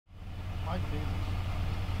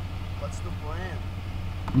What's the plan?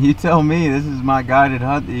 You tell me. This is my guided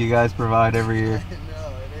hunt that you guys provide every year. No, it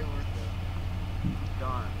ain't worth it.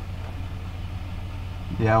 Darn.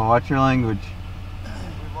 Yeah, watch your language.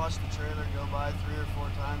 We've watched the trailer go by 3 or 4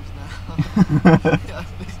 times now. I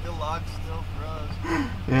think the lock's still froze.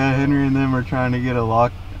 Yeah, Henry and them are trying to get a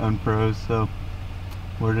lock unfroze, so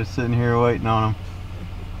we're just sitting here waiting on them.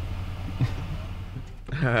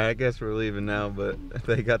 I guess we're leaving now, but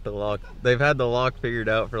they got the lock. They've had the lock figured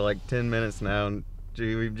out for like 10 minutes now, and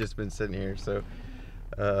gee, we've just been sitting here. So,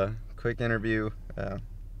 quick interview.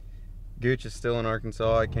 Gooch is still in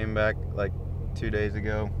Arkansas. I came back like 2 days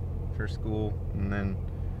ago for school, and then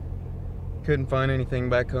couldn't find anything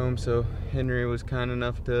back home, so Henry was kind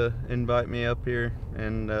enough to invite me up here,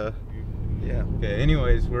 and yeah. Okay,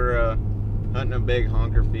 anyways, we're hunting a big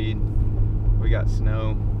honker feed. We got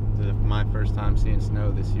snow. This is my first time seeing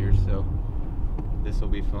snow this year, so this will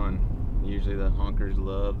be fun. Usually the honkers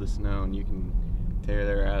love the snow and you can tear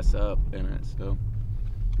their ass up in it. So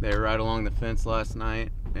they were right along the fence last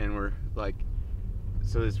night, and we're like,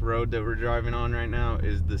 so this road that we're driving on right now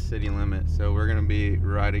is the city limit, so we're gonna be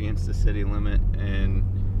right against the city limit, and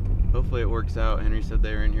hopefully it works out. Henry said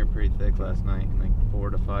they were in here pretty thick last night, like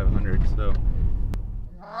 400 to 500, so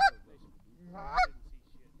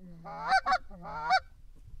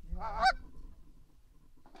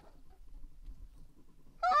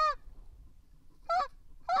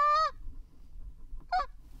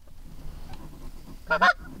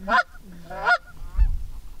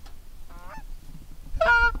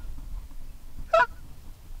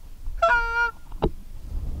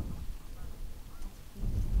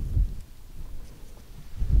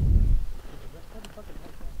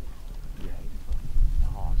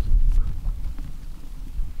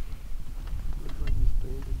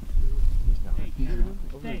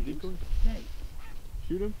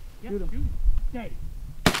shoot him? Yep, shoot him. Stay.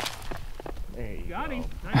 There you Got go. him.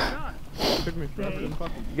 Nice shot. Took me forever to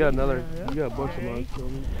fucking. You got another. You got a bunch of mine.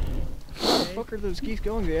 Where the fuck are those geese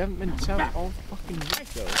going? They haven't been south all fucking week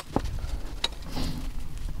though.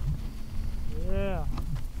 Yeah.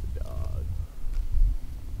 Good dog.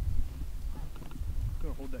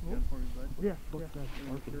 Go hold that gun for me, bud. Yeah. Go check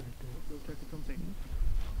the film tape.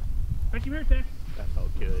 Fetch him here, Tex. That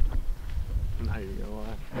felt good. I'm not even gonna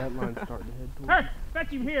lie. That line's starting to head towards. Hey, fetch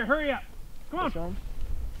him here. Hurry up. Come on. Sean?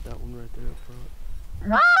 That one right there up front.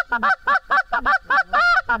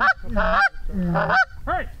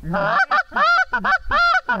 Hurry. well,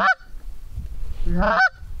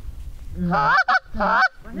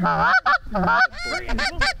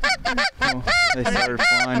 they started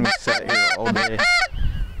flying. We sat here all day,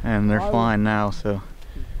 and they're flying now, so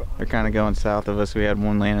they're kind of going south of us. We had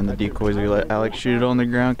one land in the decoys. We let Alec shoot it on the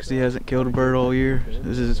ground because he hasn't killed a bird all year.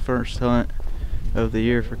 This is his first hunt of the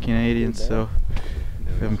year for Canadians, so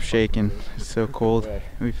I'm shaking. It's so cold.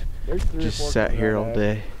 We've just sat here all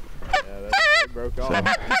day. So we're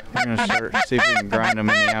gonna start see if we can grind them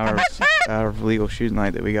in the hour of legal shooting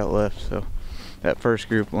night that we got left. So that first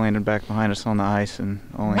group landed back behind us on the ice and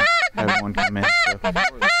only had one come in. So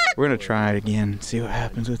we're gonna try it again and see what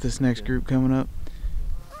happens with this next group coming up.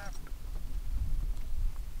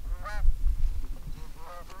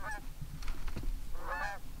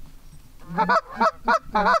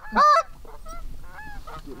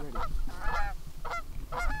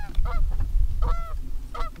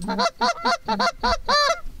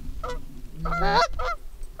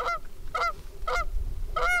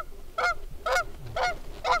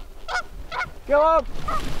 Go up!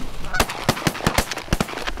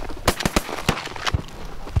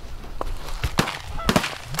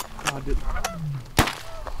 Oh, dude.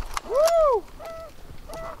 Woo!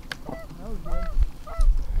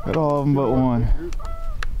 Got all of them but one. I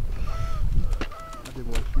didn't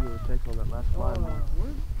want to shoot or take on that last line.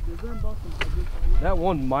 That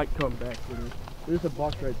one might come back with her. There's a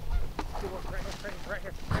box right. Right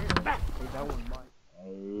here. Back. That one might.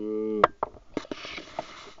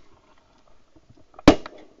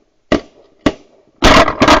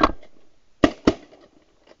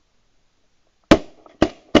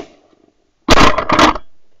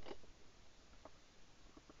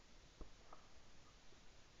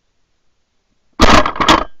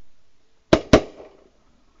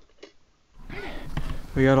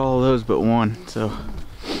 We got all of those but one, so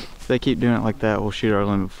if they keep doing it like that, we'll shoot our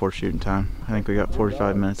limit before shooting time. I think we got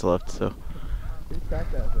 45 minutes left, so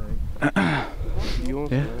yeah,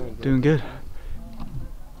 doing good.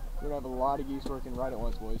 We're gonna have a lot of geese working right at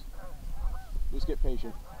once, boys. Just get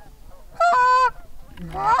patient.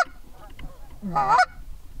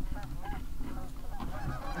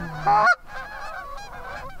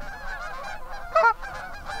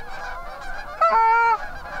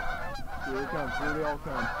 Here they all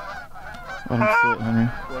come. Let him sit, Henry.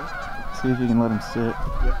 What? See if you can let him sit.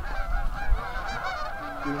 Yep.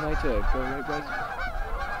 Green light to go right, Bryce.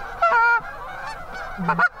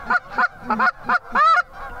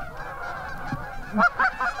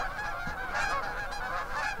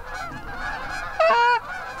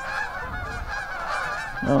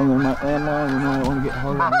 Oh, they're my landline. You know I want to get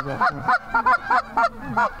hard on these up front.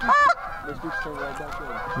 Let's do turn right back in.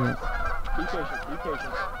 Yes. Be patient, be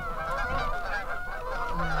patient.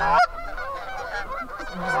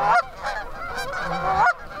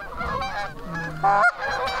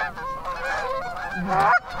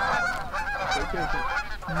 Stay patient.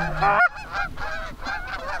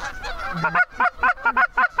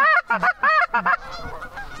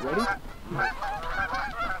 Ready?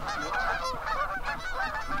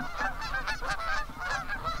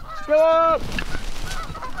 Go up!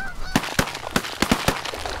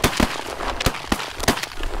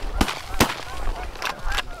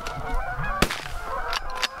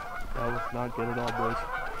 That was not good at all, boys.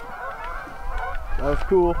 That was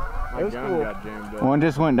cool. My was gun cool. got jammed up. One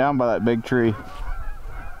just went down by that big tree.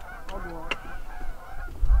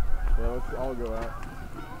 Yeah, let's all go out.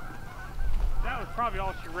 That was probably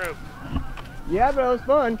all she wrote. Yeah, but it was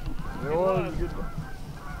fun. It was.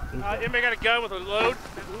 Anybody got a gun with a load?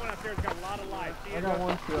 There's one out there that's got a lot of life. See I it? got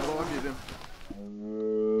one too. How long you been?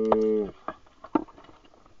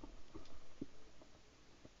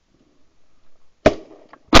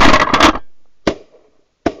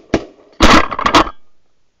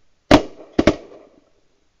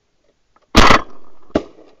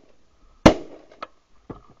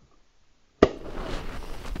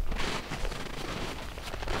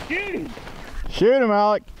 Shoot him! Shoot him,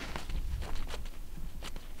 Alec.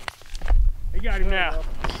 He got him now.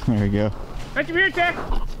 There we go. Fetch him here, Tech.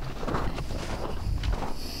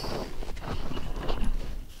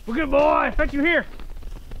 Well, good boy. Fetch him here.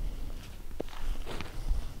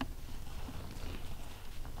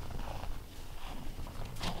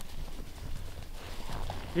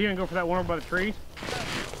 You gonna go for that one over by the trees?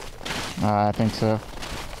 I think so.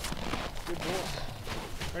 Good boy.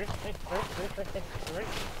 Ready?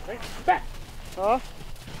 Ready? Back! Huh?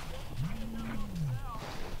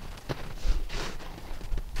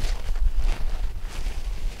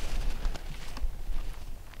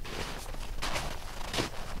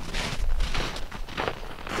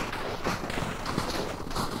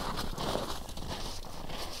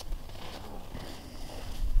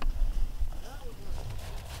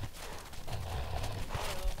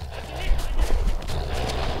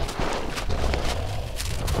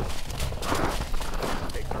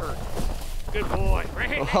 Good boy.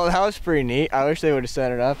 Right? Well, that was pretty neat. I wish they would have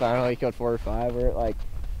set it up. I don't know, he killed 4 or 5. We're at like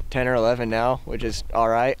 10 or 11 now, which is all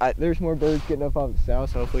right. There's more birds getting up off the south,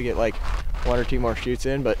 so hopefully get like 1 or 2 more shoots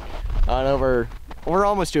in. But I don't know, we're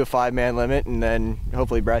almost to a 5-man limit, and then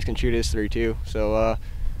hopefully Bryce can shoot his 3 too. So I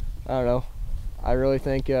don't know. I really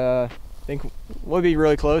think we'll be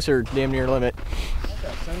really close or damn near limit.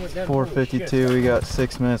 4:52. We got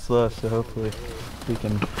 6 minutes left, so hopefully we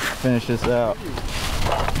can finish this out.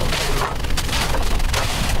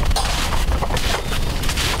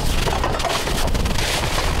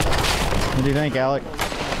 What do you think, Alec?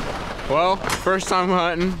 Well, first time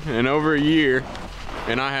hunting in over a year,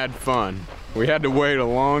 and I had fun. We had to wait a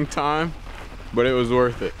long time, but it was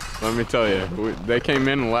worth it. Let me tell you, they came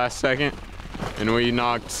in the last second, and we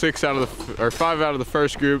knocked 5 out of the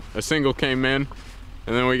first group. A single came in,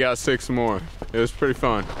 and then we got 6 more. It was pretty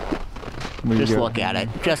fun. Just look at it.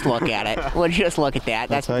 Just look at it. Well, just look at that.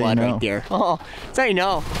 That's blood right there. Oh, that's how you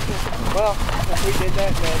know. Well, if we did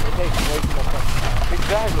that, man, it takes away from the fun.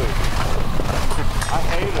 Exactly. I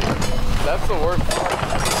hate it. That's the worst part.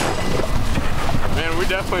 Man, we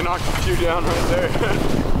definitely knocked a few down right there.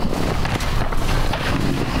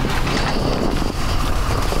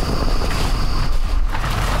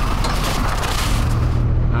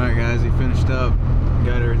 Alright guys, we finished up.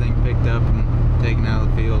 Got everything picked up and taken out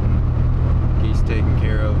of the field. And geese taken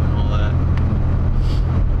care of and all that.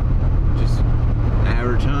 Just an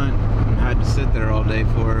average hunt. And had to sit there all day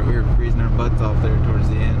for it. We were freezing our butts off there towards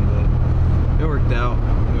the end, but it worked out.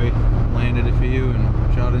 We landed a few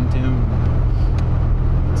and shot into them.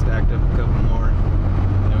 Stacked up a couple more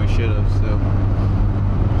than we should have. So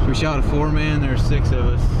we shot a 4-man. There were 6 of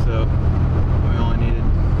us, so we only needed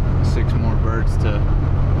 6 more birds to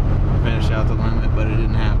finish out the limit, but it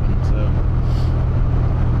didn't happen. So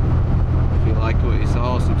if you liked what you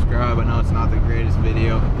saw, subscribe. I know it's not the greatest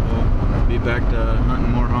video. We'll be back to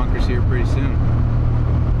hunting more honkers here pretty soon.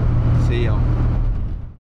 See y'all.